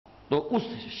تو اس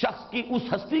شخص کی، اس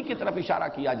ہستی کی طرف اشارہ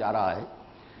کیا جا رہا ہے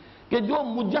کہ جو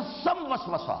مجسم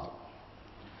وسوسہ ہو،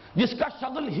 جس کا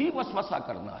شغل ہی وسوسہ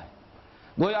کرنا ہے،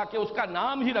 گویا کہ اس کا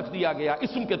نام ہی رکھ دیا گیا،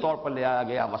 اسم کے طور پر لے آیا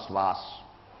گیا وسواس۔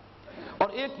 اور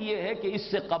ایک یہ ہے کہ اس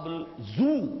سے قبل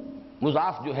ذو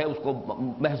مضاف جو ہے اس کو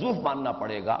محذوف ماننا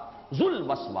پڑے گا، ذو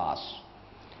الوسواس۔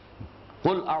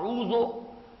 قل اعوذ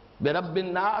برب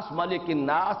الناس ملک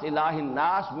الناس الہ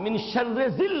الناس من شر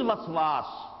ذی الوسواس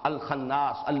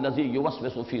الخناس الذی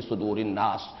یوسوس فی صدور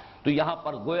الناس۔ تو یہاں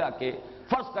پر گویا کہ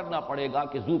فرض کرنا پڑے گا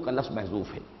کہ ذو کا لفظ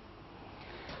محذوف ہے۔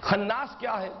 خناس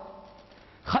کیا ہے؟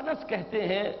 خنس کہتے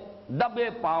ہیں دبے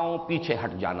پاؤں پیچھے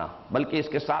ہٹ جانا، بلکہ اس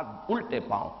کے ساتھ الٹے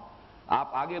پاؤں۔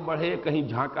 آپ آگے بڑھے، کہیں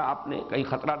جھانکا آپ نے، کہیں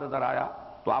خطرہ نظر آیا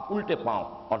تو آپ الٹے پاؤں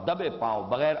اور دبے پاؤں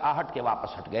بغیر آہٹ کے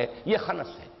واپس ہٹ گئے، یہ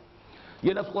خنس ہے۔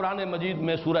 یہ لفظ قرآن مجید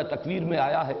میں سورہ تکویر میں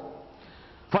آیا ہے،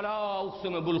 فلا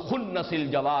اقسم بالخنس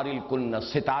الجوار الکنس۔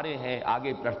 ستارے ہیں،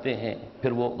 آگے بڑھتے ہیں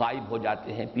پھر وہ غائب ہو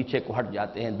جاتے ہیں، پیچھے کو ہٹ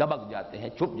جاتے ہیں، دبک جاتے ہیں،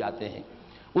 چھپ جاتے ہیں،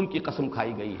 ان کی قسم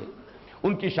کھائی گئی ہے،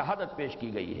 ان کی شہادت پیش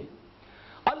کی گئی ہے۔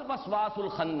 الوسواس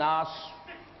الخناس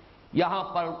یہاں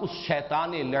پر اس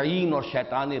شیطان لعین اور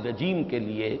شیطان رجیم کے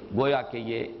لیے گویا کہ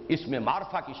یہ اسم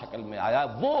معرفہ کی شکل میں آیا،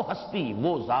 وہ ہستی،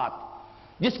 وہ ذات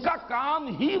جس کا کام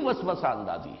ہی وسوسہ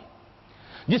اندازی ہے،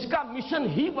 جس کا مشن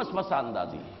ہی وسوسہ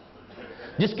اندازی ہے،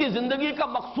 جس کی زندگی کا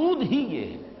مقصود ہی یہ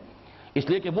ہے۔ اس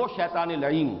لیے کہ وہ شیطان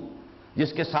لعین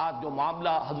جس کے ساتھ جو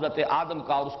معاملہ حضرت آدم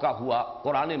کا اور اس کا ہوا،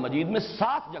 قرآن مجید میں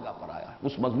 7 جگہ پر آیا ہے۔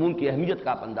 اس مضمون کی اہمیت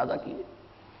کا آپ اندازہ کیجیے۔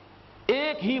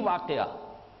 ایک ہی واقعہ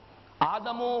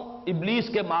آدم و ابلیس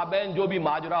کے مابین جو بھی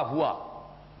ماجرا ہوا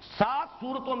 7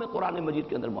 صورتوں میں قرآن مجید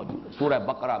کے اندر موجود ہے۔ سورہ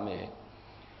بقرہ میں ہے،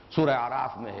 سورہ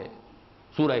اعراف میں ہے،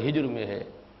 سورہ ہجر میں ہے،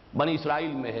 بنی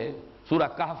اسرائیل میں ہے، سورہ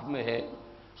کہف میں ہے،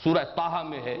 سورہ طٰہٰ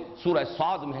میں ہے، سورہ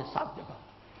صاد میں ہے، 7 جگہ۔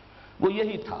 وہ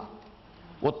یہی تھا،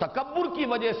 وہ تکبر کی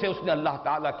وجہ سے اس نے اللہ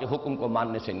تعالیٰ کے حکم کو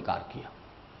ماننے سے انکار کیا۔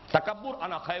 تکبر،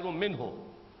 انا خیر منہ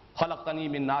خلقتنی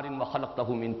من نار وخلقتہ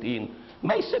من طین،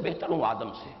 میں اس سے بہتر ہوں آدم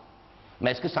سے،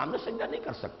 میں اس کے سامنے سجدہ نہیں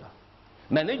کر سکتا،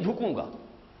 میں نہیں جھکوں گا،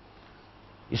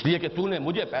 اس لیے کہ تو نے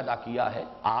مجھے پیدا کیا ہے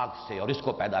آگ سے اور اس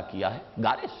کو پیدا کیا ہے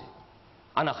گارے سے۔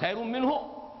 انا خیر منہ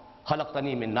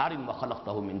خلقتنی من نار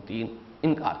وخلقتہ من طین،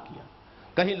 انکار کیا۔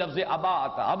 کہیں لفظ ابا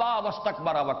آتا، ابا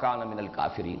واستکبر وکان من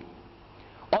الکافرین،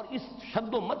 اور اس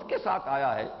شد و مد کے ساتھ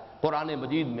آیا ہے قرآن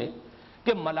مجید میں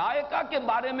کہ ملائکہ کے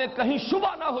بارے میں کہیں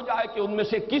شبہ نہ ہو جائے کہ ان میں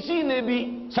سے کسی نے بھی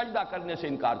سجدہ کرنے سے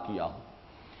انکار کیا ہو۔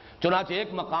 چنانچہ ایک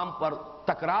مقام پر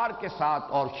تکرار کے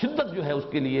ساتھ اور شدت جو ہے اس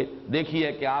کے لیے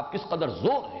دیکھیے کہ آپ کس قدر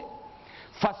زور ہے،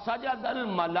 فَسَجَدَ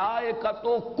الْمَلَائِكَةُ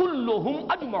كُلُّهُمْ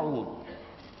أَجْمَعُونَ،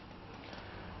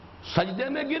 سجدے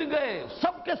میں گر گئے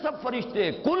سب کے سب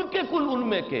فرشتے، کل کے کل ان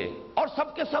میں کے، اور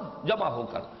سب کے سب جمع ہو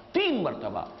کر 3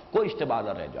 مرتبہ، کوئی اشتباہ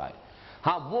نہ رہ جائے۔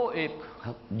 ہاں وہ ایک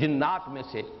جنات میں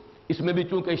سے، اس میں بھی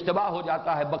چونکہ اشتباہ ہو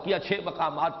جاتا ہے، بقیہ 6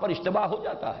 مقامات پر اشتباہ ہو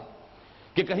جاتا ہے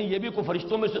کہ کہیں یہ بھی کوئی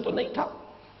فرشتوں میں سے تو نہیں تھا،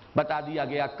 بتا دیا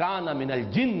گیا کان من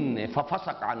الجن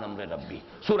ففسق عن امر ربی۔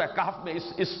 سورہ کہف میں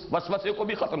اس وسوسے کو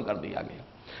بھی ختم کر دیا گیا،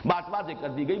 بات واضح کر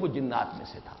دی گئی وہ جنات میں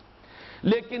سے تھا۔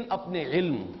 لیکن اپنے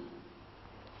علم،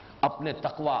 اپنے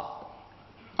تقوی،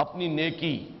 اپنی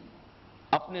نیکی،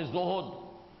 اپنے زہد،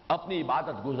 اپنی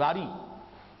عبادت گزاری،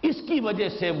 اس کی وجہ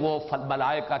سے وہ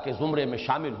ملائکہ کے زمرے میں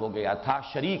شامل ہو گیا تھا،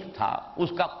 شریک تھا، اس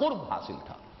کا قرب حاصل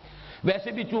تھا۔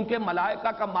 ویسے بھی چونکہ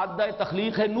ملائکہ کا مادہ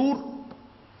تخلیق ہے نور،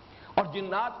 اور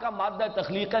جنات کا مادہ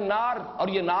تخلیق ہے نار، اور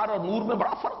یہ نار اور نور میں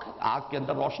بڑا فرق ہے۔ آگ کے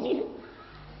اندر روشنی ہے،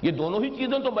 یہ دونوں ہی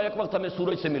چیزیں تو بیک وقت ہمیں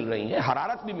سورج سے مل رہی ہیں،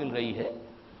 حرارت بھی مل رہی ہے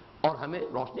اور ہمیں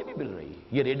روشنی بھی مل رہی ہے،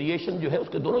 یہ ریڈیشن جو ہے اس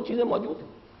کے دونوں چیزیں موجود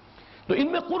ہیں، تو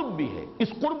ان میں قرب بھی ہے۔ اس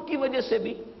قرب کی وجہ سے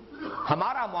بھی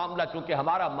ہمارا معاملہ، چونکہ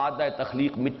ہمارا مادہ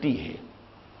تخلیق مٹی ہے،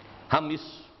 ہم اس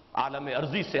عالم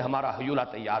ارضی سے ہمارا حیولہ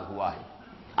تیار ہوا ہے،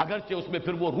 اگرچہ اس میں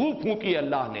پھر وہ روح پھونکی ہے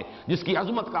اللہ نے، جس کی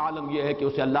عظمت کا عالم یہ ہے کہ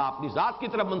اسے اللہ اپنی ذات کی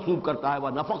طرف منسوب کرتا ہے،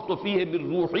 وَنَفَخْتُ فِيهِ مِن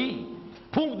رُوحِي،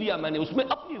 پھونک دیا میں نے اس میں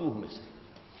اپنی روح میں سے۔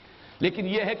 لیکن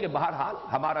یہ ہے کہ بہرحال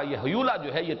ہمارا یہ حیولہ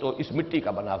جو ہے یہ تو اس مٹی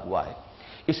کا بنا ہوا ہے،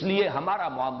 اس لیے ہمارا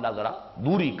معاملہ ذرا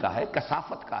دوری کا ہے،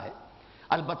 کثافت کا ہے۔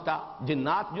 البتہ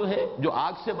جنات جو ہے جو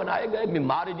آگ سے بنائے گئے، مِن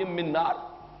مَارِجٍ مِن نار،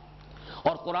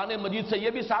 اور قرآن مجید سے یہ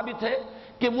بھی ثابت ہے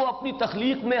کہ وہ اپنی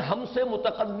تخلیق میں ہم سے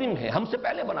متقدم ہے، ہم سے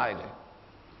پہلے بنائے گئے۔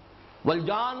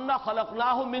 وَالْجَانَّ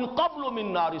خَلَقْنَاهُ مِن قَبْلُ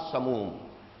مِن نَارِ السَّمُومِ،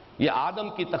 یہ آدم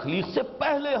کی تخلیق سے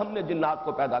پہلے ہم نے جنات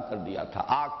کو پیدا کر دیا تھا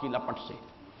آگ کی لپٹ سے۔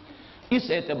 اس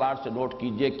اعتبار سے نوٹ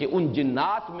کیجئے کہ ان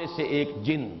جنات میں سے ایک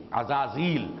جن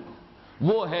عزازیل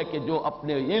وہ ہے کہ جو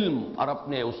اپنے علم اور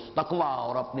اپنے اس تقوی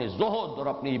اور اپنے زہد اور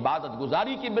اپنی عبادت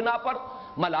گزاری کی بنا پر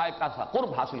ملائکہ کا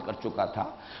قرب حاصل کر چکا تھا،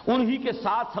 انہی کے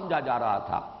ساتھ سمجھا جا رہا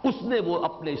تھا، اس نے وہ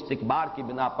اپنے استکبار کی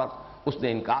بنا پر اس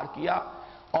نے انکار کیا،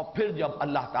 اور پھر جب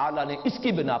اللہ تعالیٰ نے اس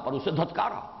کی بنا پر اسے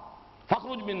دھتکارا،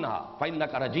 فَاخْرُجْ مِنْهَا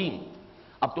فَإِنَّكَ رَجِيمٌ،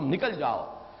 اب تم نکل جاؤ،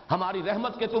 ہماری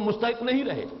رحمت کے تم مستحق نہیں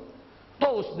رہے، تو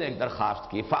اس نے ایک درخواست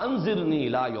کی، فَأَنظِرْنِي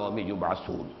إِلَىٰ يَوْمِ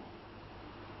يُبْعَثُونَ،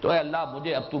 تو اے اللہ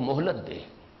مجھے اب تو مہلت دے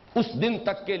اس دن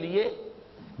تک کے لیے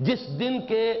جس دن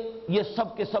کے یہ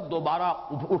سب کے سب دوبارہ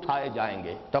اٹھائے جائیں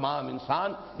گے، تمام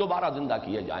انسان دوبارہ زندہ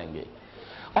کیے جائیں گے،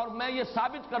 اور میں یہ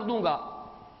ثابت کر دوں گا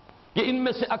کہ ان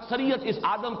میں سے اکثریت، اس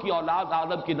آدم کی اولاد،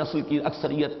 آدم کی نسل کی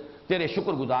اکثریت تیرے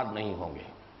شکر گزار نہیں ہوں گے،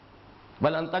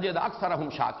 بَلْ تَجِدَ أَكْثَرَهُمْ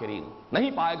شَاكِرِينَ،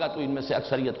 نہیں پائے گا تو ان میں سے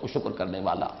اکثریت کو شکر کرنے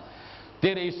والا،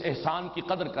 تیرے اس احسان کی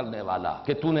قدر کرنے والا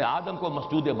کہ تو نے آدم کو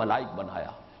مسجود ملائک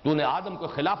بنایا، تو نے آدم کو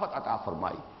خلافت عطا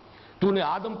فرمائی، تو نے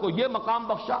آدم کو یہ مقام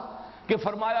بخشا کہ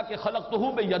فرمایا کہ خلقتہ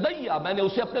بیدی، میں نے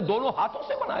اسے اپنے دونوں ہاتھوں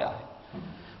سے بنایا ہے،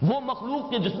 وہ مخلوق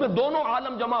کے جس میں دونوں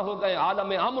عالم جمع ہو گئے،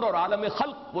 عالم امر اور عالم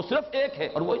خلق، وہ صرف ایک ہے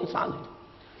اور وہ انسان ہے،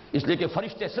 اس لیے کہ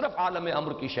فرشتے صرف عالم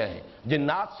امر کی شے ہیں،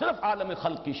 جنات صرف عالم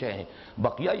خلق کی شے ہیں،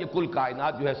 بقیہ یہ کل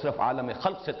کائنات جو ہے صرف عالم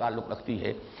خلق سے تعلق رکھتی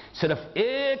ہے، صرف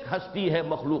ایک ہستی ہے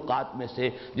مخلوقات میں سے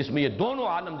جس میں یہ دونوں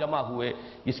عالم جمع ہوئے،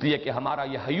 اس لیے کہ ہمارا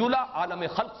یہ حیولہ عالم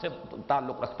خلق سے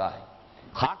تعلق رکھتا ہے،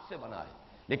 خاک سے بنا ہے،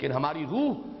 لیکن ہماری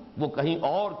روح وہ کہیں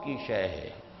اور کی شے ہے،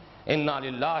 انا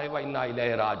للہ و انا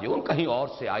الیہ راجعون، کہیں اور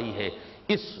سے آئی ہے،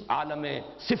 اس عالم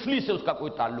سفلی سے اس کا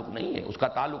کوئی تعلق نہیں ہے، اس کا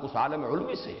تعلق اس عالم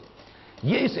علوی سے ہے،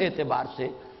 یہ اس اعتبار سے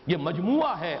یہ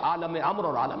مجموعہ ہے عالم امر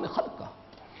اور عالم خلق کا،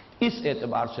 اس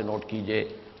اعتبار سے نوٹ کیجئے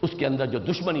اس کے اندر جو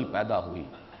دشمنی پیدا ہوئی،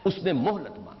 اس نے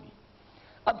مہلت مانگی۔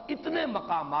 اب اتنے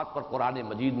مقامات پر قرآن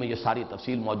مجید میں یہ ساری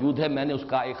تفصیل موجود ہے، میں نے اس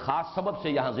کا ایک خاص سبب سے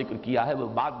یہاں ذکر کیا ہے، وہ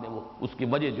بعد میں وہ اس کی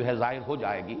وجہ جو ہے ظاہر ہو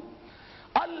جائے گی۔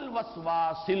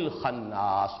 الوسواس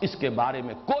الخناس، اس کے بارے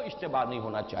میں کوئی اشتباہ نہیں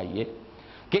ہونا چاہیے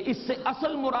کہ اس سے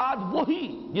اصل مراد وہی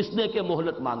جس نے کہ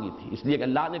مہلت مانگی تھی، اس لیے کہ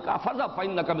اللہ نے کہا فَذْهَبْ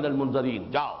فَإِنَّكَ مِنَ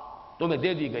الْمُنذَرِينَ، جاؤ تمہیں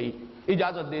دے دی گئی،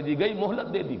 اجازت دے دی گئی،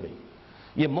 مہلت دے دی گئی،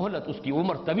 یہ مہلت اس کی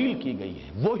عمر طویل کی گئی ہے۔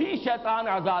 وہی شیطان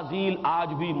عزازیل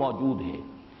آج بھی موجود ہے،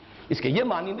 اس کے یہ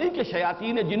معنی نہیں کہ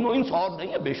شیاطین جن و انس اور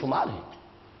نہیں ہے، بے شمار ہیں،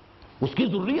 اس کی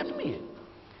ذریت بھی ہے،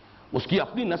 اس کی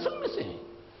اپنی نسل میں سے ہیں،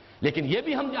 لیکن یہ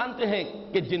بھی ہم جانتے ہیں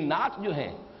کہ جنات جو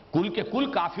ہیں کل کے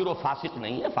کل کافر و فاسق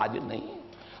نہیں ہے، فاجر نہیں ہے،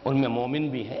 ان میں مومن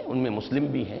بھی ہیں، ان میں مسلم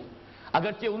بھی ہیں،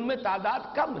 اگرچہ ان میں تعداد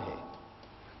کم ہے،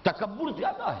 تکبر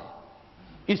زیادہ ہے،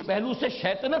 اس پہلو سے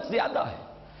شیطنت زیادہ ہے،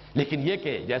 لیکن یہ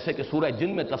کہ جیسے کہ سورہ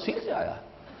جن میں تفصیل سے آیا ہے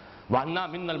وَأَنَّا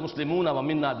مِنَّا الْمُسْلِمُونَ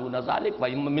وَمِنَّا دُونَ ذَلِكَ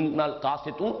وَمِنَّا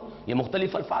الْقَاسِطُونَ، یہ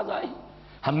مختلف الفاظ آئے ہیں،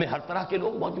 ہم میں ہر طرح کے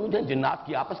لوگ موجود ہیں، جنات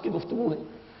کی آپس کی گفتگو ہے،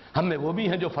 ہم میں وہ بھی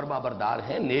ہیں جو فرما بردار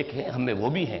ہیں، نیک ہیں، ہم میں وہ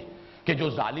بھی ہیں کہ جو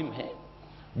ظالم ہیں،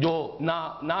 جو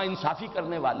نا انصافی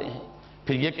کرنے والے ہیں،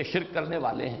 پھر یہ کہ شرک کرنے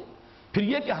والے ہیں، پھر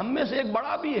یہ کہ ہم میں سے ایک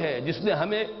بڑا بھی ہے جس نے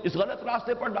ہمیں اس غلط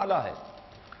راستے پر ڈالا ہے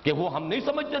کہ وہ ہم نہیں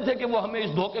سمجھتے تھے کہ وہ ہمیں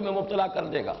اس دھوکے میں مبتلا کر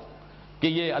دے گا کہ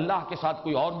یہ اللہ کے ساتھ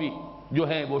کوئی اور بھی جو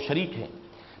ہے وہ شریک ہیں۔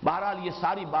 بہرحال یہ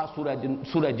ساری بات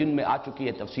سورہ جن میں آ چکی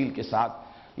ہے تفصیل کے ساتھ،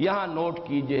 یہاں نوٹ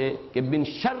کیجئے کہ من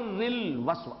شر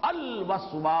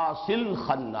الوسواس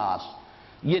الخناس،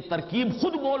 یہ ترکیب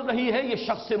خود بول رہی ہے، یہ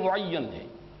شخص معین ہے،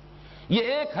 یہ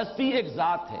ایک ہستی ایک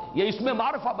ذات ہے، یہ اس میں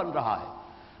معرفہ بن رہا ہے،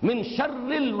 من شر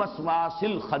الوسواس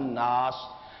الخناس،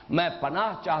 میں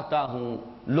پناہ چاہتا ہوں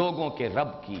لوگوں کے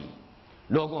رب کی،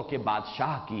 لوگوں کے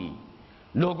بادشاہ کی،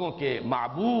 لوگوں کے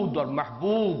معبود اور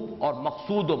محبوب اور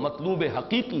مقصود و مطلوب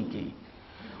حقیقی کی،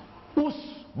 اس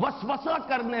وسوسہ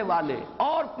کرنے والے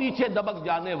اور پیچھے دبک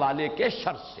جانے والے کے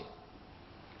شر سے،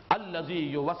 الذی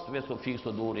یوسوس فی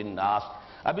صدور الناس۔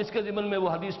 اب اس کے ضمن میں وہ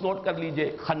حدیث نوٹ کر لیجئے،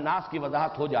 خناس کی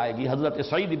وضاحت ہو جائے گی، حضرت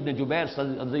سعید ابن جبیر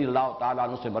رضی اللہ تعالیٰ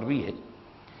عنہ سے مروی ہے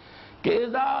کہ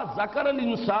اذا ذکر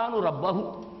الانسان ربہ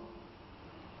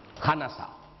خنسا،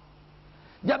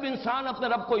 جب انسان اپنے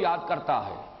رب کو یاد کرتا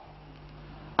ہے،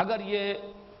 اگر یہ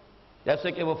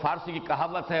جیسے کہ وہ فارسی کی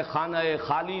کہاوت ہے خانہ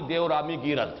خالی دیو رامی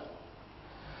گیرد،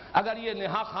 اگر یہ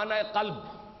نہا خانہ قلب،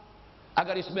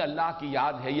 اگر اس میں اللہ کی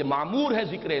یاد ہے، یہ معمور ہے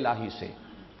ذکر الہی سے،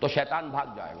 تو شیطان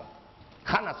بھاگ جائے گا،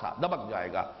 کھانا سا دبک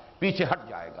جائے گا، پیچھے ہٹ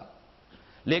جائے گا،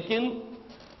 لیکن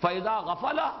فَإِذَا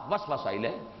غَفَلَ وَسْوَسَ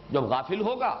إِلَيْهِ، جب غافل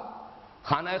ہوگا،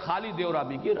 خانہ خالی دیو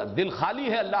رامی گیرد، دل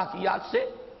خالی ہے اللہ کی یاد سے،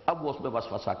 اب وہ اس میں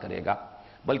وسوسہ کرے گا۔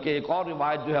 بلکہ ایک اور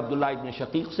روایت جو ہے عبداللہ ابن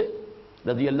شقیق سے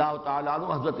رضی اللہ تعالیٰ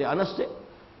عنہ، حضرت انس سے،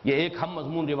 یہ ایک ہم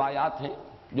مضمون روایات ہیں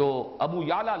جو ابو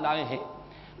یعلا لائے ہیں،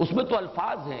 اس میں تو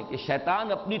الفاظ ہیں کہ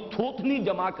شیطان اپنی تھوتنی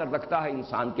جما کر رکھتا ہے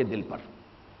انسان کے دل پر،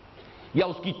 یا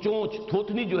اس کی چونچ،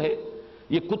 تھوتنی جو ہے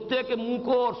یہ کتے کے منہ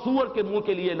کو اور سور کے منہ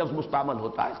کے لیے لفظ مستعمل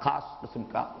ہوتا ہے، خاص قسم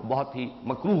کا، بہت ہی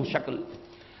مکروہ شکل،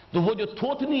 تو وہ جو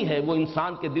تھوتنی ہے وہ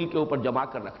انسان کے دل کے اوپر جما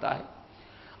کر رکھتا ہے،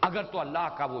 اگر تو اللہ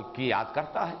کا وہ کی یاد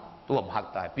کرتا ہے تو وہ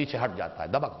بھاگتا ہے، پیچھے ہٹ جاتا ہے،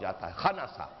 دبک جاتا ہے، خانہ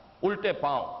سا، الٹے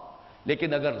پاؤں،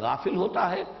 لیکن اگر غافل ہوتا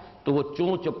ہے تو وہ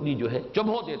چونچ اپنی جو ہے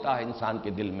چبھو دیتا ہے انسان کے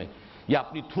دل میں، یا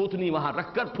اپنی تھوتنی وہاں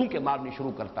رکھ کر پھونکے مارنی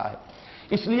شروع کرتا ہے۔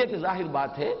 اس لیے کہ ظاہر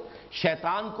بات ہے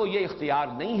شیطان کو یہ اختیار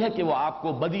نہیں ہے کہ وہ آپ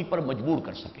کو بدی پر مجبور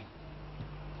کر سکے،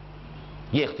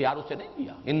 یہ اختیار اسے نہیں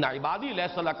دیا۔ ان عبادی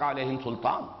لیس لک علیہم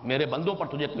سلطان، میرے بندوں پر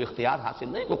تجھے کوئی اختیار حاصل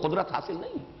نہیں، کوئی قدرت حاصل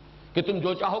نہیں کہ تم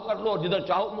جو چاہو کر لو اور جدھر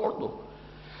چاہو موڑ دو۔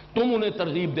 تم انہیں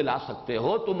ترغیب دلا سکتے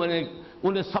ہو، تم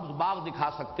انہیں سبز باغ دکھا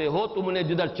سکتے ہو، تم انہیں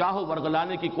جدھر چاہو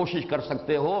ورگلانے کی کوشش کر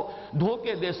سکتے ہو،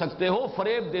 دھوکے دے سکتے ہو،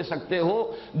 فریب دے سکتے ہو،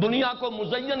 دنیا کو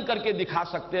مزین کر کے دکھا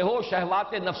سکتے ہو،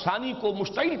 شہوات نفسانی کو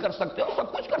مشتعل کر سکتے ہو،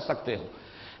 سب کچھ کر سکتے ہو،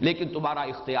 لیکن تمہارا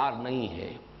اختیار نہیں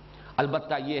ہے۔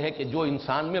 البتہ یہ ہے کہ جو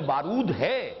انسان میں بارود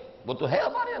ہے وہ تو ہے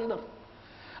ہمارے اندر،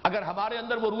 اگر ہمارے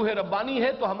اندر وہ روح ربانی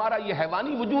ہے تو ہمارا یہ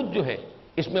حیوانی وجود جو ہے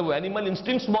اس میں وہ اینیمل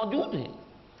انسٹنکٹس موجود ہیں،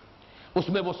 اس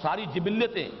میں وہ ساری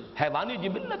جبلتیں، حیوانی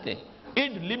جبلتیں،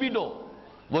 اڈ لیبیڈو،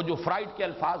 وہ جو فرائڈ کے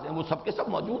الفاظ ہیں وہ سب کے سب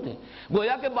موجود ہیں،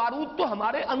 گویا کہ بارود تو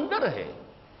ہمارے اندر ہے۔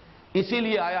 اسی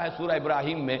لیے آیا ہے سورہ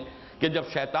ابراہیم میں کہ جب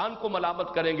شیطان کو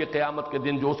ملامت کریں گے قیامت کے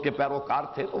دن جو اس کے پیروکار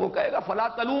تھے تو وہ کہے گا فَلَا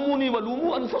تَلُومُونِي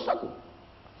وَلُومُوا أَنفُسَكُمْ،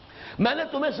 میں نے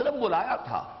تمہیں صرف بلایا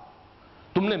تھا،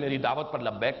 تم نے میری دعوت پر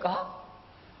لبیک کہا،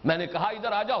 میں نے کہا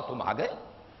ادھر آ جاؤ، تم آ گئے،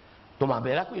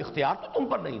 میرا کوئی اختیار تو تم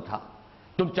پر نہیں تھا،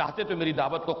 تم چاہتے تو میری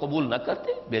دعوت کو قبول نہ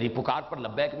کرتے، میری پکار پر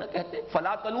لبیک نہ کہتے۔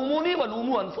 فَلَا تَلُومُونِي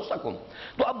وَلُومُوا أَنفُسَكُمْ،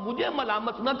 تو اب مجھے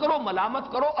ملامت نہ کرو،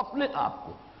 ملامت کرو اپنے آپ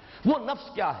کو۔ وہ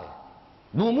نفس کیا ہے؟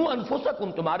 لُومُوا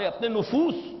أَنفُسَكُمْ، تمہارے اپنے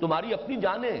نفوس، تمہاری اپنی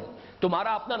جانیں،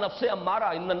 تمہارا اپنا نفس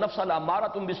امارہ، ان النفس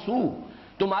لامارۃ بالسوء،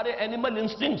 تمہارے اینیمل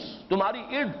انسٹنکٹس، تمہاری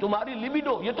اڈ، تمہاری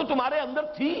لیبیڈو، یہ تو تمہارے اندر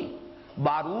تھی،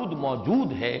 بارود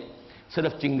موجود ہے،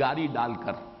 صرف چنگاری ڈال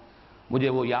کر۔ مجھے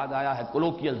وہ یاد آیا ہے،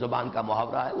 کولوکیل زبان کا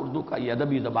محاورہ ہے اردو کا، یہ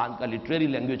ادبی زبان کا، لٹریری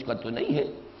لینگویج کا تو نہیں ہے،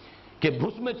 کہ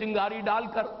بھس میں چنگاری ڈال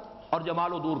کر اور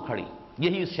جمال و دور کھڑی۔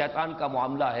 یہی اس شیطان کا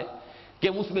معاملہ ہے کہ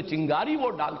اس میں چنگاری وہ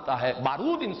ڈالتا ہے،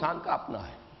 بارود انسان کا اپنا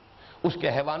ہے، اس کے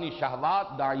حیوانی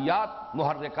شہوات، داعیات،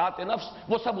 محرکات نفس،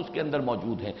 وہ سب اس کے اندر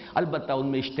موجود ہیں، البتہ ان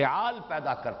میں اشتعال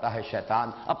پیدا کرتا ہے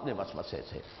شیطان اپنے وسوسے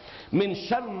سے۔ من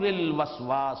شر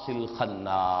الوسواس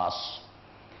الخناس۔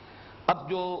 اب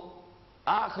جو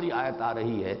آخری آیت آ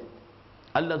رہی ہے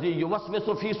الذی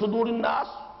یوسوس فی صدور الناس،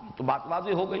 تو بات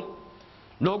واضح ہو گئی،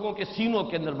 لوگوں کے سینوں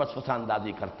کے اندر وسوسہ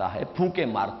اندازی کرتا ہے، پھونکے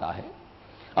مارتا ہے،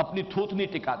 اپنی تھوتنی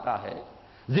ٹکاتا ہے،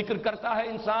 ذکر کرتا ہے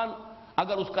انسان،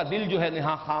 اگر اس کا دل جو ہے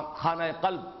نہا خانہ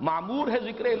قلب معمور ہے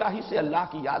ذکر الہی سے، اللہ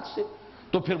کی یاد سے،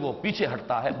 تو پھر وہ پیچھے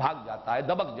ہٹتا ہے، بھاگ جاتا ہے،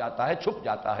 دبک جاتا ہے، چھپ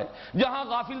جاتا ہے، جہاں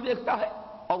غافل دیکھتا ہے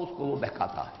اور اس کو وہ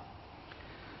بہکاتا ہے۔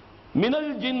 من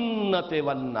الجنۃ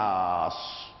والناس،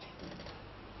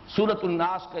 سورۃ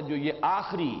الناس کا جو یہ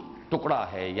آخری ٹکڑا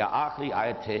ہے یا آخری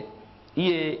آیت ہے،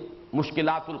 یہ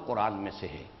مشکلات القرآن میں سے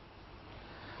ہے،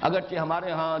 اگرچہ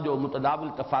ہمارے ہاں جو متداول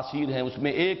تفاسیر ہیں اس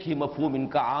میں ایک ہی مفہوم ان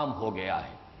کا عام ہو گیا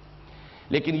ہے،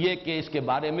 لیکن یہ کہ اس کے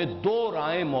بارے میں دو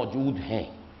رائیں موجود ہیں،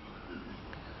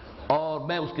 اور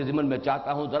میں اس کے ضمن میں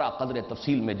چاہتا ہوں ذرا قدر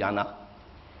تفصیل میں جانا،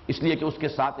 اس لیے کہ اس کے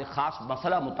ساتھ ایک خاص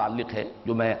مسئلہ متعلق ہے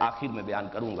جو میں آخر میں بیان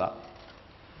کروں گا۔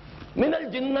 من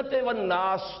الجنۃ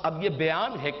والناس، اب یہ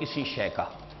بیان ہے کسی شے کا،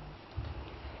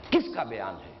 کس کا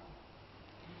بیان ہے؟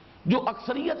 جو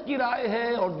اکثریت کی رائے ہے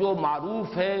اور جو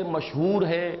معروف ہے، مشہور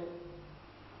ہے،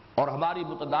 اور ہماری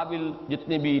متداول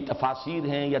جتنے بھی تفاسیر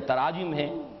ہیں یا تراجم ہیں،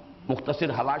 مختصر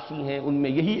حواشی ہیں، ان میں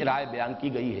یہی رائے بیان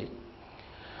کی گئی ہے،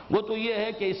 وہ تو یہ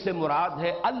ہے کہ اس سے مراد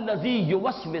ہے الذی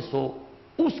یوسوس،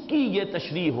 اس کی یہ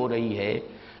تشریح ہو رہی ہے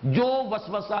جو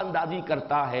وسوسہ اندازی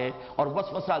کرتا ہے، اور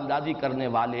وسوسہ اندازی کرنے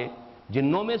والے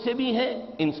جنوں میں سے بھی ہیں،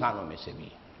 انسانوں میں سے بھی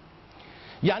ہیں،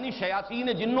 یعنی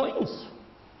شیاطین جن و انس۔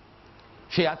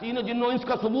 شیاطین جن و انس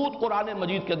کا ثبوت قرآن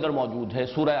مجید کے اندر موجود ہے،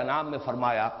 سورہ انعام میں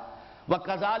فرمایا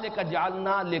وَكَذَلِكَ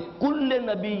جَعَلْنَا لِكُلِّ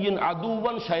نَبِيٍّ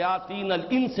عَدُوًّا شَيَاطِينَ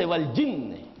الْإِنسِ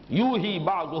وَالْجِنِّ يُوحِي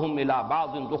بَعْضُهُمْ إِلَىٰ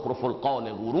بَعْضٍ زُخْرُفَ الْقَوْلِ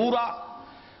غُرُورًا،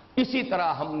 اسی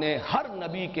طرح ہم نے ہر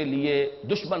نبی کے لیے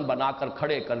دشمن بنا کر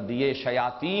کھڑے کر دیے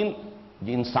شیاطین،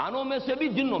 انسانوں میں سے بھی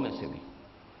جنوں میں سے بھی،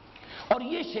 اور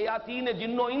یہ شیاطین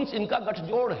جن و انس ان کا گٹھ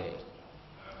جوڑ ہے،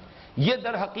 یہ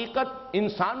در حقیقت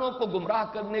انسانوں کو گمراہ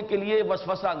کرنے کے لیے،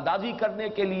 وسوسہ اندازی کرنے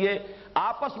کے لیے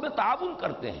آپس میں تعاون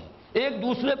کرتے ہیں، ایک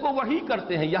دوسرے کو وحی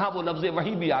کرتے ہیں، یہاں وہ لفظ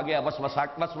وحی بھی آ گیا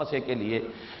وسوسے کے لیے،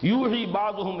 یوحی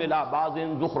بعضهم الی بعض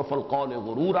زخرف القول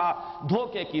غرورا،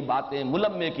 دھوکے کی باتیں،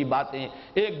 ملمے کی باتیں،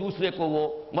 ایک دوسرے کو وہ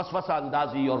وسوسہ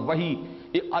اندازی اور وحی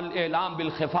الاعلام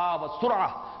بالخفاء والسرعہ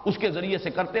اس کے ذریعے سے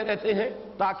کرتے رہتے ہیں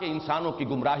تاکہ انسانوں کی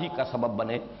گمراہی کا سبب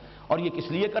بنے۔ اور یہ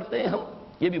کس لیے کرتے ہیں ہم؟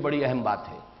 یہ بھی بڑی اہم بات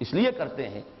ہے، اس لیے کرتے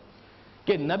ہیں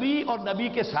کہ نبی اور نبی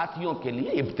کے ساتھیوں کے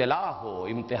لیے ابتلا ہو،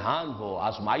 امتحان ہو،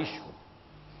 آزمائش ہو۔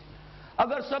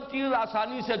 اگر سب چیز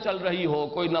آسانی سے چل رہی ہو،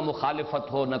 کوئی نہ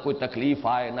مخالفت ہو، نہ کوئی تکلیف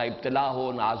آئے، نہ ابتلا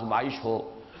ہو، نہ آزمائش ہو،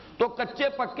 تو کچے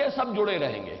پکے سب جڑے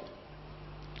رہیں گے.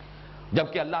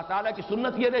 جبکہ اللہ تعالیٰ کی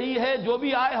سنت یہ رہی ہے جو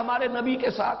بھی آئے ہمارے نبی کے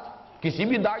ساتھ، کسی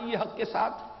بھی داعی حق کے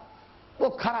ساتھ، وہ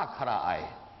کھرا کھرا آئے،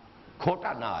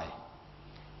 کھوٹا نہ آئے.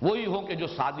 وہی ہوں کہ جو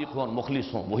صادق ہوں اور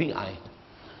مخلص ہوں، وہی آئیں.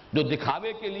 جو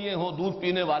دکھاوے کے لیے ہوں، دودھ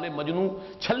پینے والے مجنوں،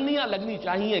 چھلنیاں لگنی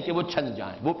چاہیے کہ وہ چھن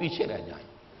جائیں، وہ پیچھے رہ جائیں.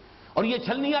 اور یہ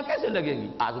چھلنیاں کیسے لگیں گی؟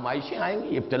 آزمائشیں آئیں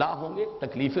گی، ابتلا ہوں گے،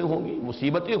 تکلیفیں ہوں گی،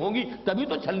 مصیبتیں ہوں گی، تبھی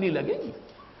تو چھلنی لگے گی.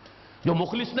 جو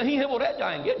مخلص نہیں ہے وہ رہ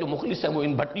جائیں گے، جو مخلص ہیں وہ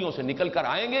ان بھٹیوں سے نکل کر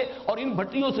آئیں گے، اور ان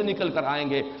بھٹیوں سے نکل کر آئیں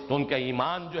گے تو ان کا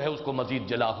ایمان جو ہے اس کو مزید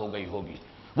جلا ہو گئی ہوگی.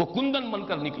 وہ کندن بن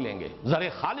کر نکلیں گے، زر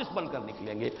خالص بن کر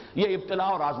نکلیں گے. یہ ابتلا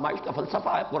اور آزمائش کا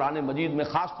فلسفہ ہے. قرآن مجید میں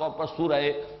خاص طور پر سورہ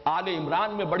آل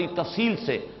عمران میں بڑی تفصیل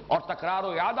سے اور تکرار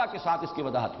و اعادہ کے ساتھ اس کی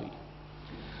وضاحت ہوئی.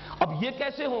 اب یہ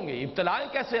کیسے ہوں گے؟ ابتلائیں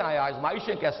کیسے آئیں،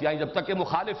 آزمائشیں کیسے آئیں؟ جب تک کہ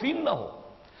مخالفین نہ ہو،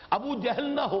 ابو جہل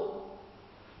نہ ہو،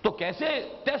 تو کیسے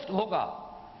ٹیسٹ ہوگا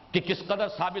کہ کس قدر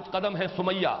ثابت قدم ہے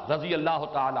سمیہ رضی اللہ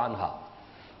تعالی عنہ؟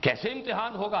 کیسے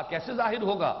امتحان ہوگا؟ کیسے ظاہر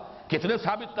ہوگا؟ کتنے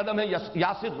ثابت قدم ہے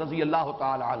یاسر رضی اللہ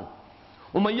تعالی عنہ؟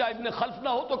 امیہ ابن خلف نہ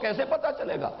ہو تو کیسے پتہ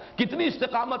چلے گا؟ کتنی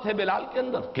استقامت ہے بلال کے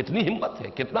اندر، کتنی ہمت ہے،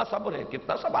 کتنا صبر ہے،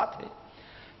 کتنا ثبات ہے.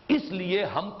 اس لیے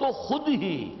ہم تو خود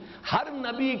ہی ہر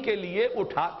نبی کے لیے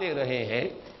اٹھاتے رہے ہیں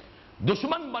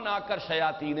دشمن بنا کر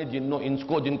شیاطین جن و انس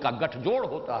کو، جن کا گٹھ جوڑ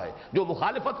ہوتا ہے، جو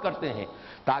مخالفت کرتے ہیں،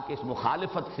 تاکہ اس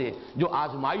مخالفت سے جو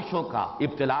آزمائشوں کا،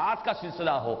 ابتلاعات کا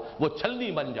سلسلہ ہو وہ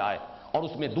چھلنی بن جائے، اور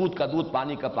اس میں دودھ کا دودھ،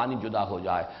 پانی کا پانی جدا ہو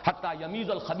جائے. حتیٰ یمیز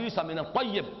الخبیث من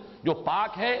الطیب، جو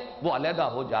پاک ہے وہ علیحدہ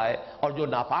ہو جائے اور جو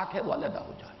ناپاک ہے وہ علیحدہ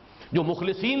ہو جائے. جو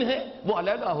مخلصین ہیں وہ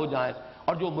علیحدہ ہو جائیں،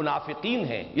 اور جو منافقین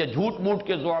ہیں یا جھوٹ موٹ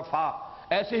کے ضعفاء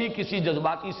ایسے ہی کسی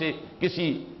جذباتی سے کسی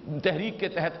تحریک کے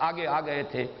تحت آگے آ گئے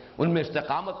تھے، ان میں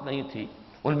استقامت نہیں تھی،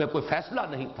 ان میں کوئی فیصلہ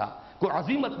نہیں تھا، کوئی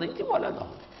عزیمت نہیں تھی، وہ علیحدہ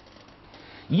ہو.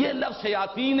 یہ لفظ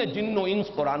شیاطین جن و انس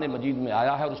قرآن مجید میں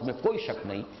آیا ہے، اور اس میں کوئی شک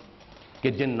نہیں کہ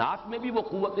جنات میں بھی وہ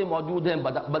قوتیں موجود ہیں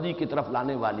بدی کی طرف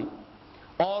لانے والی،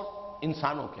 اور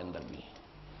انسانوں کے اندر بھی ہیں.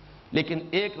 لیکن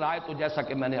ایک رائے تو جیسا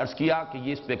کہ میں نے عرض کیا کہ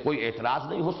یہ اس پہ کوئی اعتراض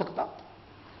نہیں ہو سکتا،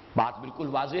 بات بالکل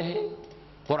واضح ہے.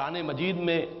 قرآن مجید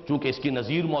میں چونکہ اس کی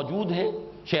نظیر موجود ہے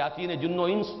شیاطین جن و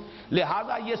انس،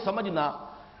 لہذا یہ سمجھنا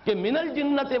کہ من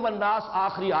الجنت والناس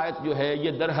آخری آیت جو ہے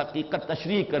یہ در حقیقت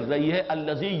تشریح کر رہی ہے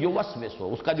الذی یوسوس،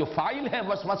 اس کا جو فاعل ہے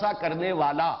وسوسہ کرنے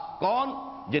والا، کون؟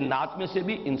 جنات میں سے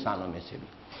بھی، انسانوں میں سے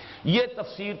بھی. یہ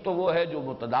تفسیر تو وہ ہے جو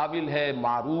متداول ہے،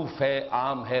 معروف ہے،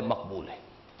 عام ہے، مقبول ہے.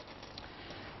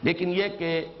 لیکن یہ کہ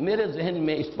میرے ذہن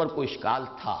میں اس پر کوئی اشکال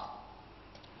تھا،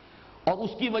 اور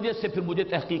اس کی وجہ سے پھر مجھے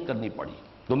تحقیق کرنی پڑی.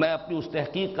 تو میں اپنی اس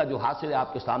تحقیق کا جو حاصل ہے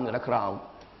آپ کے سامنے رکھ رہا ہوں،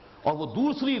 اور وہ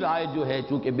دوسری رائے جو ہے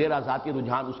چونکہ میرا ذاتی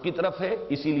رجحان اس کی طرف ہے،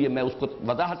 اسی لیے میں اس کو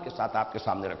وضاحت کے ساتھ آپ کے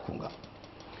سامنے رکھوں گا.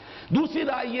 دوسری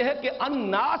رائے یہ ہے کہ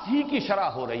الناس ہی کی شرح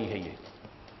ہو رہی ہے. یہ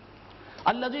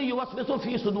الذی یوسوس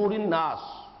فی صدور الناس،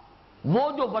 وہ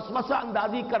جو وسوسہ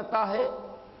اندازی کرتا ہے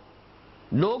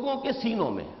لوگوں کے سینوں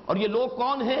میں. اور یہ لوگ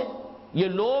کون ہیں؟ یہ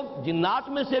لوگ جنات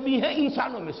میں سے بھی ہیں،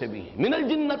 انسانوں میں سے بھی ہیں. من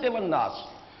الجنت والناس،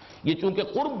 یہ چونکہ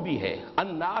قرب بھی ہے،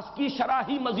 الناس کی شرح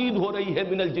ہی مزید ہو رہی ہے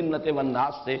من الجنت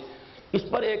والناس سے. اس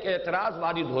پر ایک اعتراض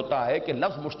وارد ہوتا ہے کہ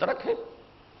لفظ مشترک ہے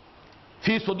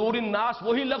فی صدور الناس،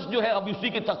 وہی لفظ جو ہے اب اسی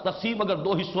کی تقسیم اگر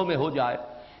دو حصوں میں ہو جائے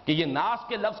کہ یہ ناس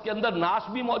کے لفظ کے اندر ناس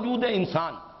بھی موجود ہے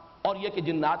انسان، اور یہ کہ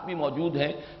جنات بھی موجود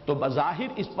ہیں، تو بظاہر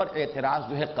اس پر اعتراض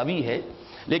جو ہے قوی ہے.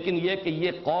 لیکن یہ کہ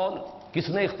یہ قول کس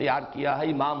نے اختیار کیا ہے؟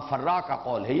 امام فرا کا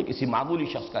قول ہے، یہ کسی معمولی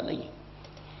شخص کا نہیں ہے.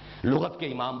 لغت کے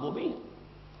امام وہ بھی ہیں،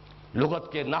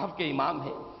 لغت کے نحو کے امام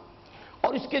ہیں،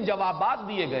 اور اس کے جوابات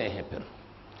دیے گئے ہیں. پھر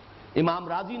امام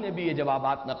راضی نے بھی یہ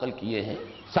جوابات نقل کیے ہیں،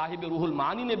 صاحب روح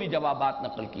المعانی نے بھی جوابات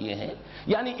نقل کیے ہیں.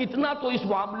 یعنی اتنا تو اس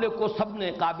معاملے کو سب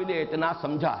نے قابل اعتنا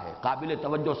سمجھا ہے، قابل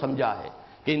توجہ سمجھا ہے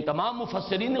کہ ان تمام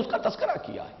مفسرین نے اس کا تذکرہ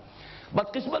کیا ہے.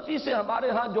 بدقسمتی سے ہمارے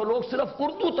ہاں جو لوگ صرف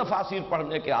اردو تفاسیر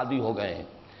پڑھنے کے عادی ہو گئے ہیں،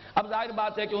 اب ظاہر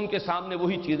بات ہے کہ ان کے سامنے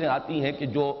وہی چیزیں آتی ہیں کہ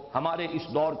جو ہمارے اس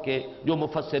دور کے جو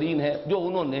مفسرین ہیں، جو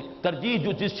انہوں نے ترجیح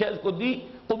جو جس شے کو دی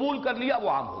قبول کر لیا، وہ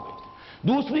عام ہو گئی.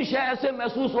 دوسری شے ایسے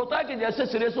محسوس ہوتا ہے کہ جیسے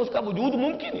سرے سے اس کا وجود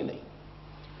ممکن ہی نہیں.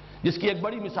 جس کی ایک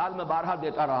بڑی مثال میں بارہا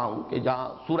دیتا رہا ہوں کہ جہاں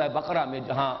سورہ بقرہ میں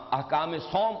جہاں احکام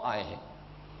صوم آئے ہیں،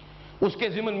 اس کے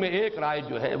ضمن میں ایک رائے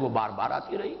جو ہے وہ بار بار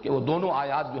آتی رہی کہ وہ دونوں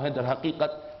آیات جو ہیں در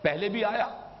حقیقت پہلے بھی آیا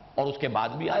اور اس کے بعد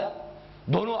بھی آیا،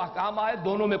 دونوں احکام آئے،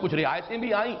 دونوں میں کچھ رعایتیں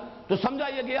بھی آئیں، تو سمجھا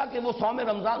یہ گیا کہ وہ صوم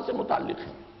رمضان سے متعلق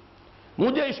ہیں.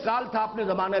 مجھے اشکال تھا اپنے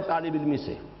زمانے طالب علمی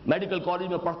سے، میڈیکل کالج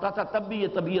میں پڑھتا تھا، تب بھی یہ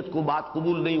طبیعت کو بات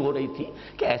قبول نہیں ہو رہی تھی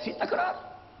کہ ایسی تکرار.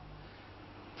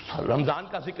 رمضان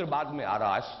کا ذکر بعد میں آ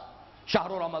رہا ہے،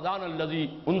 شہر رمضان الذی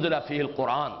انزل فیہ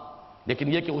القرآن،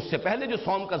 لیکن یہ کہ اس سے پہلے جو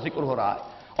صوم کا ذکر ہو رہا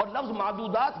ہے، اور لفظ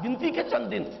معدودات گنتی کے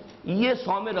چند دن، یہ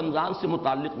صوم رمضان سے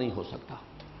متعلق نہیں ہو سکتا۔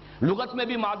 لغت میں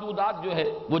بھی معدودات جو ہے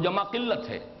وہ جمع قلت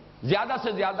ہے، زیادہ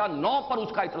سے زیادہ 9 پر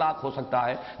اس کا اطلاق ہو سکتا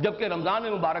ہے، جبکہ رمضان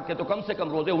مبارک کے تو کم سے کم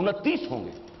روزے 29 ہوں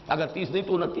گے، اگر 30 نہیں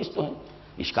تو 29 تو ہیں۔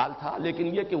 اشکال تھا،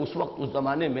 لیکن یہ کہ اس وقت اس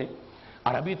زمانے میں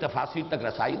عربی تفاسیر تک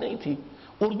رسائی نہیں تھی،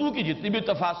 اردو کی جتنی بھی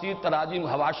تفاسیر، تراجم،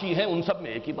 حواشی ہیں، ان سب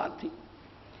میں ایک ہی بات تھی۔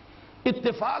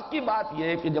 اتفاق کی بات یہ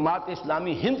ہے کہ جماعت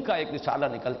اسلامی ہند کا ایک رسالہ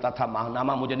نکلتا تھا،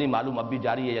 ماہنامہ، مجھے نہیں معلوم اب بھی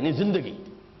جاری ہے یعنی زندگی،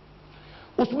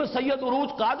 اس میں سید عروج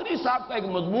قادری صاحب کا ایک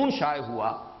مضمون شائع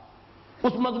ہوا۔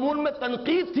 اس مضمون میں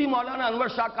تنقید تھی مولانا انور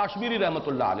شاہ کاشمیری رحمۃ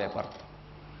اللہ علیہ پر،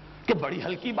 کہ بڑی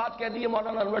ہلکی بات کہہ دی ہے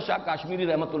مولانا انور شاہ کاشمیری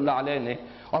رحمۃ اللہ علیہ نے،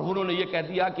 اور انہوں نے یہ کہہ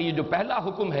دیا کہ یہ جو پہلا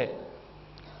حکم ہے،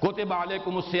 کتب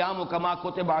علیکم الصیام کما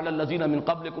کتب علی الذین من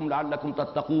قبلکم لعلکم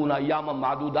تتقون ایاما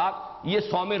معدودات، یہ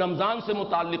صوم رمضان سے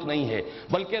متعلق نہیں ہے،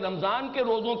 بلکہ رمضان کے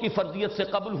روزوں کی فرضیت سے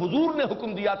قبل حضور نے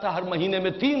حکم دیا تھا ہر مہینے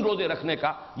میں 3 روزے رکھنے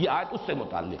کا، یہ آیت اس سے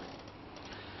متعلق ہے۔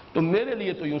 تو میرے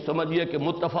لیے تو یوں سمجھیے کہ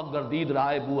متفق گردید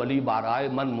رائے بو علی بارائے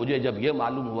من، مجھے جب یہ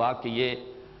معلوم ہوا کہ یہ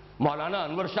مولانا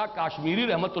انور شاہ کاشمیری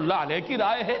رحمۃ اللہ علیہ کی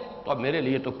رائے ہے، تو اب میرے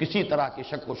لیے تو کسی طرح کے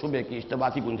شک و شبے کی اشتباہ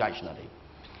کی گنجائش نہ رہی۔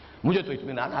 مجھے تو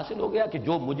اطمینان حاصل ہو گیا کہ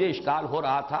جو مجھے اشکال ہو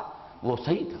رہا تھا وہ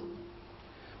صحیح تھا۔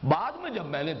 بعد میں جب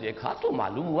میں نے دیکھا تو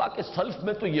معلوم ہوا کہ سلف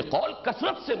میں تو یہ قول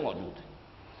کثرت سے موجود ہے،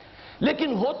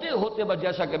 لیکن ہوتے ہوتے بس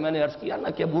جیسا کہ میں نے عرض کیا نا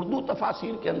کہ اب اردو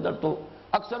تفاسیر کے اندر تو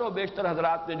اکثر و بیشتر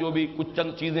حضرات نے جو بھی کچھ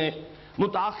چند چیزیں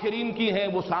متاخرین کی ہیں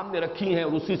وہ سامنے رکھی ہیں،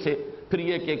 اور اسی سے پھر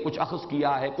یہ کہ کچھ اخذ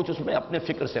کیا ہے، کچھ اس میں اپنے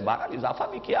فکر سے بہرحال اضافہ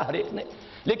بھی کیا ہر ایک نے،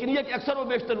 لیکن یہ کہ اکثر و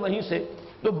بیشتر وہیں سے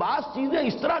تو بعض چیزیں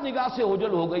اس طرح نگاہ سے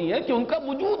اوجھل ہو گئی ہیں کہ ان کا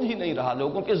وجود ہی نہیں رہا،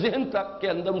 لوگوں کے ذہن تک کے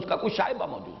اندر اس کا کوئی شائبہ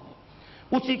موجود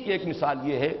نہیں۔ اسی کی ایک مثال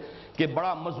یہ ہے کہ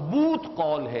بڑا مضبوط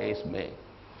قول ہے اس میں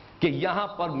کہ یہاں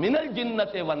پر من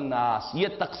الجنت والناس، یہ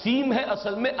تقسیم ہے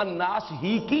اصل میں الناس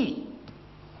ہی کی۔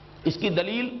 اس کی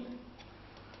دلیل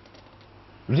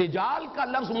رجال کا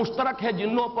لفظ مشترک ہے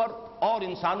جنوں پر اور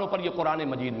انسانوں پر، یہ قرآن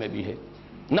مجید میں بھی ہے۔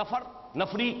 نفر،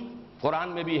 نفری قرآن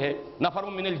میں بھی ہے، نفر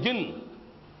من الجن،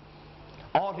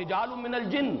 اور رجال من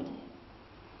الجن،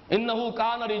 انہو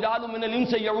کان رجال من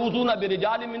الانس یعوذون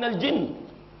برجال من الجن۔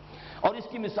 اور اس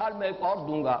کی مثال میں ایک اور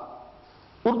دوں گا،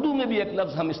 اردو میں بھی ایک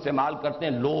لفظ ہم استعمال کرتے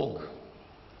ہیں لوگ،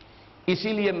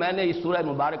 اسی لیے میں نے اس سورہ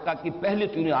مبارکہ کی پہلی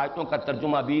 3 آیتوں کا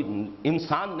ترجمہ بھی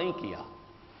انسان نہیں کیا۔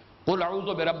 قل اعوذ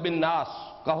برب الناس،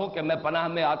 کہو کہ میں پناہ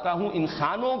میں آتا ہوں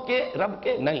انسانوں کے رب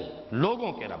کے، نہیں،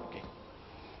 لوگوں کے رب کے۔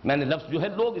 میں نے لفظ جو ہے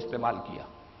لوگ استعمال کیا،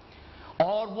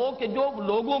 اور وہ کہ جو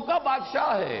لوگوں کا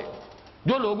بادشاہ ہے،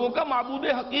 جو لوگوں کا معبود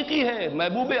حقیقی ہے،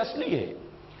 محبوب اصلی ہے۔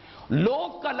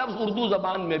 لوگ کا لفظ اردو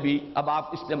زبان میں بھی اب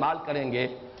آپ استعمال کریں گے،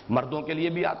 مردوں کے لیے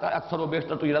بھی آتا ہے، اکثر و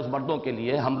بیشتر تو یہ لفظ مردوں کے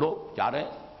لیے ہم لوگ جا رہے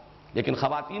ہیں، لیکن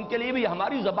خواتین کے لیے بھی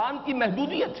ہماری زبان کی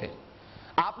محدودیت ہے۔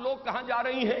 آپ لوگ کہاں جا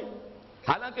رہی ہیں؟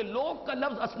 حالانکہ لوگ کا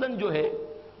لفظ اصلاً جو ہے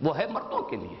وہ ہے مردوں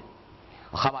کے لیے،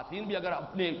 خواتین بھی اگر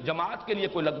اپنی جماعت کے لیے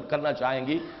کوئی لفظ کرنا چاہیں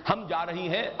گی، ہم جا رہی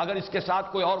ہیں، اگر اس کے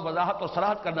ساتھ کوئی اور وضاحت اور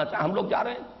صراحت کرنا چاہیں، ہم لوگ جا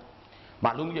رہے ہیں۔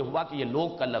 معلوم یہ ہوا کہ یہ لوگ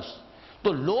کا لفظ،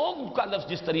 تو لوگ کا لفظ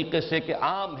جس طریقے سے کہ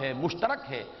عام ہے،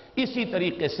 مشترک ہے، اسی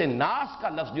طریقے سے ناس کا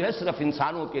لفظ جو ہے صرف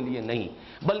انسانوں کے لیے نہیں،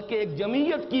 بلکہ ایک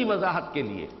جمعیت کی وضاحت کے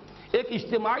لیے، ایک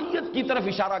اجتماعیت کی طرف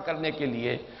اشارہ کرنے کے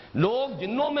لیے، لوگ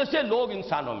جنوں میں سے، لوگ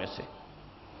انسانوں میں سے۔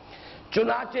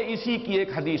 چنانچہ اسی کی ایک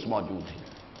حدیث موجود ہے،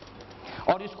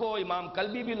 اور اس کو امام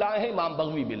قلبی بھی لائے ہیں، امام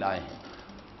بغوی بھی لائے ہیں،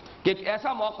 کہ ایک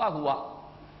ایسا موقع ہوا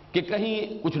کہ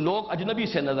کہیں کچھ لوگ اجنبی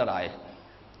سے نظر آئے،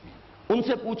 ان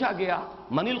سے پوچھا گیا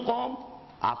من القوم،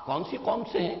 آپ کون سی قوم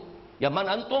سے ہیں، یا من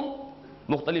انتم،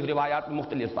 مختلف روایات میں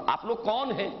مختلف، آپ لوگ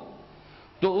کون ہیں؟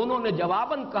 تو انہوں نے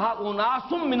جواباً کہا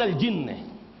اناس من الجن،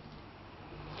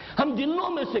 ہم جنوں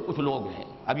میں سے کچھ لوگ ہیں۔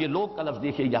 اب یہ لوگ کا لفظ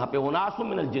دیکھیے یہاں پہ اناس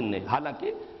من الجن،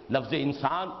 حالانکہ لفظ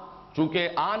انسان چونکہ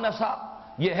آنسا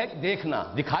یہ ہے دیکھنا،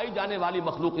 دکھائی جانے والی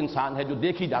مخلوق انسان ہے جو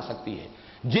دیکھی جا سکتی ہے،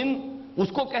 جن اس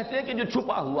کو کہتے ہیں کہ جو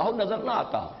چھپا ہوا ہو، نظر نہ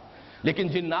آتا ہو، لیکن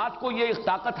جنات کو یہ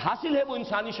طاقت حاصل ہے، وہ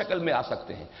انسانی شکل میں آ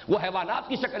سکتے ہیں، وہ حیوانات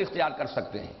کی شکل اختیار کر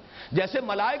سکتے ہیں، جیسے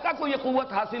ملائکہ کو یہ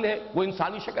قوت حاصل ہے، وہ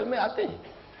انسانی شکل میں آتے ہیں۔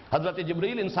 حضرت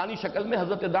جبرائیل انسانی شکل میں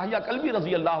حضرت داہیہ کلبی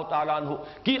رضی اللہ تعالیٰ عنہ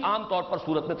کی عام طور پر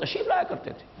صورت میں تشریف لایا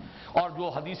کرتے تھے، اور جو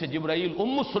حدیث جبرائیل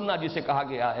ام السنہ جسے کہا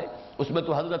گیا ہے، اس میں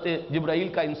تو حضرت جبرائیل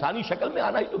کا انسانی شکل میں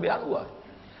آنا ہی تو بیان ہوا ہے۔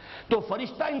 تو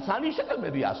فرشتہ انسانی شکل میں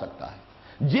بھی آ سکتا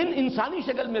ہے، جن انسانی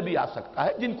شکل میں بھی آ سکتا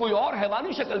ہے، جن کوئی اور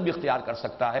حیوانی شکل بھی اختیار کر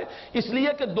سکتا ہے، اس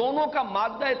لیے کہ دونوں کا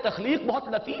مادہ تخلیق بہت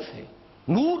لطیف ہے،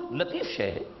 نور لطیف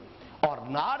شے ہے، اور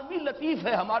نار بھی لطیف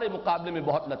ہے، ہمارے مقابلے میں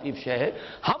بہت لطیف شے ہے.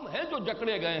 ہم ہیں جو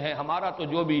جکڑے گئے ہیں، ہمارا تو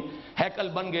جو بھی ہیکل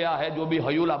بن گیا ہے، جو بھی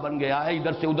ہیولہ بن گیا ہے،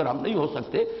 ادھر سے ادھر ہم نہیں ہو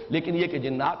سکتے. لیکن یہ کہ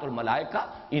جنات اور ملائکہ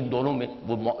ان دونوں میں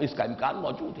اس کا امکان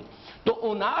موجود ہے. تو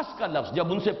اناس کا لفظ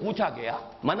جب ان سے پوچھا گیا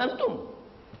من انتم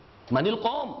من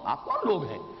القوم، آپ کون لوگ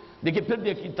ہیں؟ دیکھیے پھر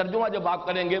دیکھیے ترجمہ جب آپ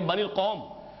کریں گے من القوم،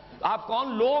 آپ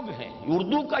کون لوگ ہیں.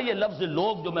 اردو کا یہ لفظ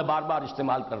لوگ جو میں بار بار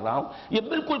استعمال کر رہا ہوں، یہ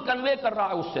بالکل کنوے کر رہا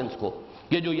ہے اس سینس کو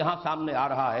کہ جو یہاں سامنے آ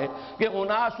رہا ہے کہ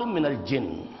اناس من الجن.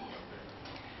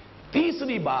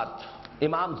 تیسری بات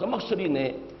امام زمخشری نے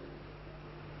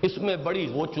اس میں بڑی،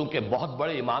 وہ چونکہ بہت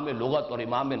بڑے امام لغت اور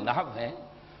امام نحو ہیں،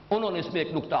 انہوں نے اس میں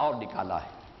ایک نکتہ اور نکالا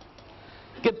ہے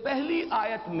کہ پہلی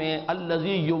آیت میں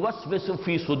الذی یوسوس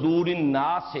فی صدور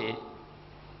الناس،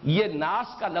 یہ ناس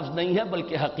کا لفظ نہیں ہے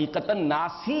بلکہ حقیقتاً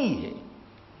ناسی ہے.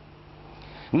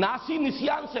 ناسی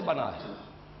نسیان سے بنا ہے،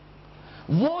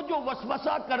 وہ جو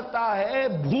وسوسہ کرتا ہے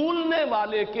بھولنے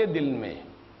والے کے دل میں،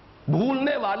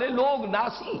 بھولنے والے لوگ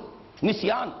ناسی،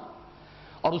 نسیان.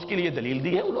 اور اس کے لیے دلیل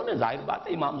دی ہے انہوں نے، ظاہر بات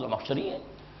ہے امام زمخشری ہیں،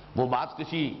 وہ بات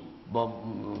کسی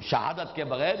شہادت کے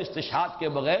بغیر، استشہاد کے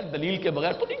بغیر، دلیل کے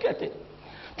بغیر تو نہیں کہتے.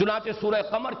 چنانچہ سورہ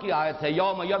قمر کی آیت ہے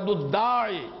یوم یرد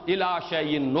الداعی الی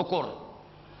شیء نکر،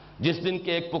 جس دن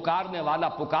کے ایک پکارنے والا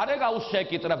پکارے گا اس شے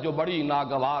کی طرف جو بڑی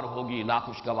ناگوار ہوگی،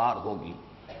 ناخوشگوار ہوگی.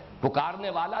 پکارنے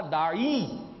والا داعی،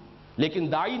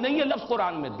 لیکن داعی نہیں ہے لفظ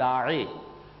قرآن میں، داعی.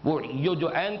 وہ جو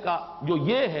عین کا جو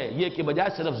یہ ہے، یہ کے بجائے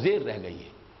صرف زیر رہ گئی ہے.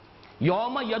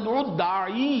 یوم یدعو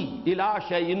الداعی الی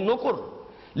شیء نکر،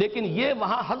 لیکن یہ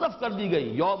وہاں حذف کر دی گئی،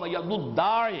 یوم یدعو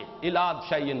الداعی الی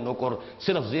شیء نکر،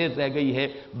 صرف زیر رہ گئی ہے.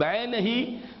 بعین ہی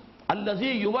الذی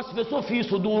یوسوس فی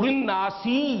صدور الناس،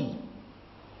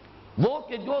 وہ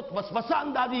کہ جو وسوسہ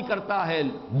اندازی کرتا ہے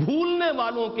بھولنے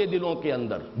والوں کے دلوں کے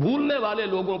اندر، بھولنے والے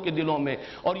لوگوں کے دلوں میں.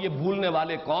 اور یہ بھولنے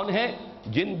والے کون ہیں؟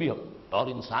 جن بھی اور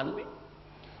انسان بھی.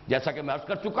 جیسا کہ میں عرض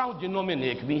کر چکا ہوں، جنوں میں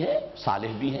نیک بھی ہیں،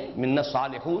 صالح بھی ہیں، منا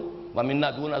الصالحون ومنا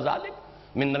دون ذالک،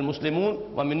 منا المسلمون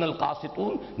ومنا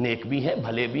القاسطون. نیک بھی ہیں،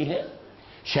 بھلے بھی ہیں،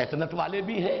 شیطنت والے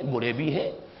بھی ہیں، برے بھی ہیں.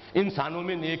 انسانوں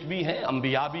میں نیک بھی ہیں،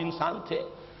 انبیاء بھی انسان تھے،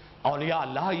 اولیاء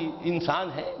اللہ انسان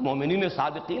ہیں، مومنین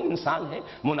صادقین انسان ہیں،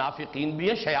 منافقین بھی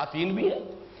ہیں، شیاطین بھی ہیں،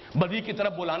 بدی کی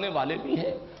طرف بلانے والے بھی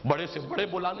ہیں، بڑے سے بڑے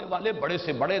بلانے والے، بڑے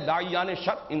سے بڑے داعیان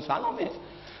شر انسانوں میں ہیں.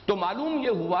 تو معلوم یہ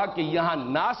ہوا کہ یہاں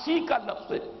ناسی کا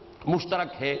لفظ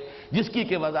مشترک ہے، جس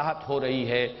کی وضاحت ہو رہی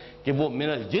ہے کہ وہ من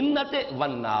الجنت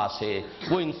والناس ہے،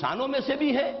 وہ انسانوں میں سے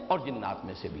بھی ہے اور جنات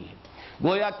میں سے بھی ہے.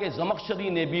 گویا کہ زمخشری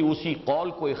نے بھی اسی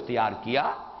قول کو اختیار کیا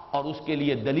اور اس کے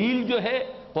لیے دلیل جو ہے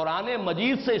قرآن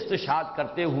مجید سے استشہاد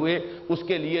کرتے ہوئے اس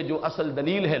کے لیے جو اصل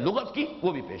دلیل ہے لغت کی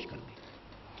وہ بھی پیش کر دی.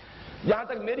 جہاں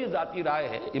تک میری ذاتی رائے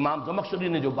ہے، امام زمخشری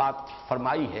نے جو بات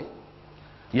فرمائی ہے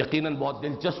یقیناً بہت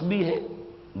دلچسپ بھی ہے،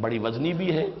 بڑی وزنی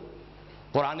بھی ہے.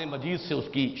 قرآن مجید سے اس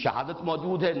کی شہادت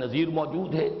موجود ہے، نظیر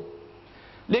موجود ہے.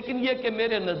 لیکن یہ کہ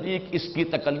میرے نزدیک اس کی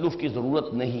تکلف کی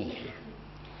ضرورت نہیں ہے.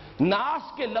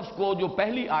 ناس کے لفظ کو جو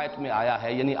پہلی آیت میں آیا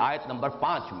ہے، یعنی آیت نمبر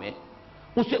 5 میں،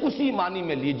 اسے اسی معنی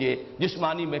میں لیجئے جس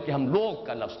معنی میں کہ ہم لوگ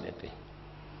کا لفظ لیتے ہیں.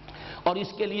 اور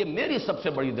اس کے لیے میری سب سے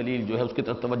بڑی دلیل جو ہے اس کی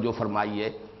طرف توجہ فرمائیے.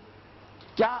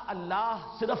 کیا اللہ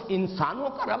صرف انسانوں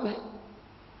کا رب ہے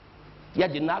یا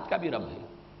جنات کا بھی رب ہے؟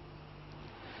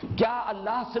 کیا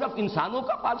اللہ صرف انسانوں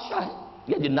کا بادشاہ ہے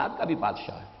یا جنات کا بھی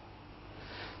بادشاہ ہے؟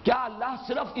 کیا اللہ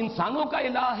صرف انسانوں کا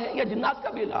الہ ہے یا جنات کا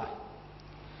بھی الہ ہے؟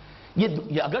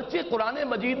 یہ اگرچہ قرآن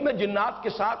مجید میں جنات کے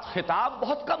ساتھ خطاب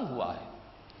بہت کم ہوا ہے،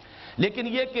 لیکن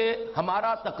یہ کہ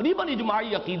ہمارا تقریباً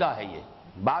اجماعی عقیدہ ہے. یہ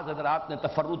بعض حضرات نے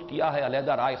تفرد کیا ہے،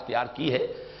 علیحدہ رائے اختیار کی ہے،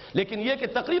 لیکن یہ کہ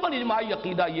تقریباً اجماعی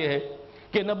عقیدہ یہ ہے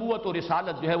کہ نبوت اور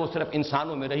رسالت جو ہے وہ صرف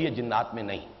انسانوں میں رہی ہے، جنات میں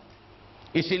نہیں.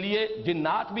 اسی لیے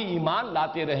جنات بھی ایمان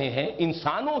لاتے رہے ہیں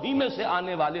انسانوں ہی میں سے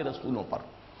آنے والے رسولوں پر.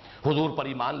 حضور پر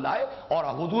ایمان لائے اور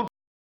حضور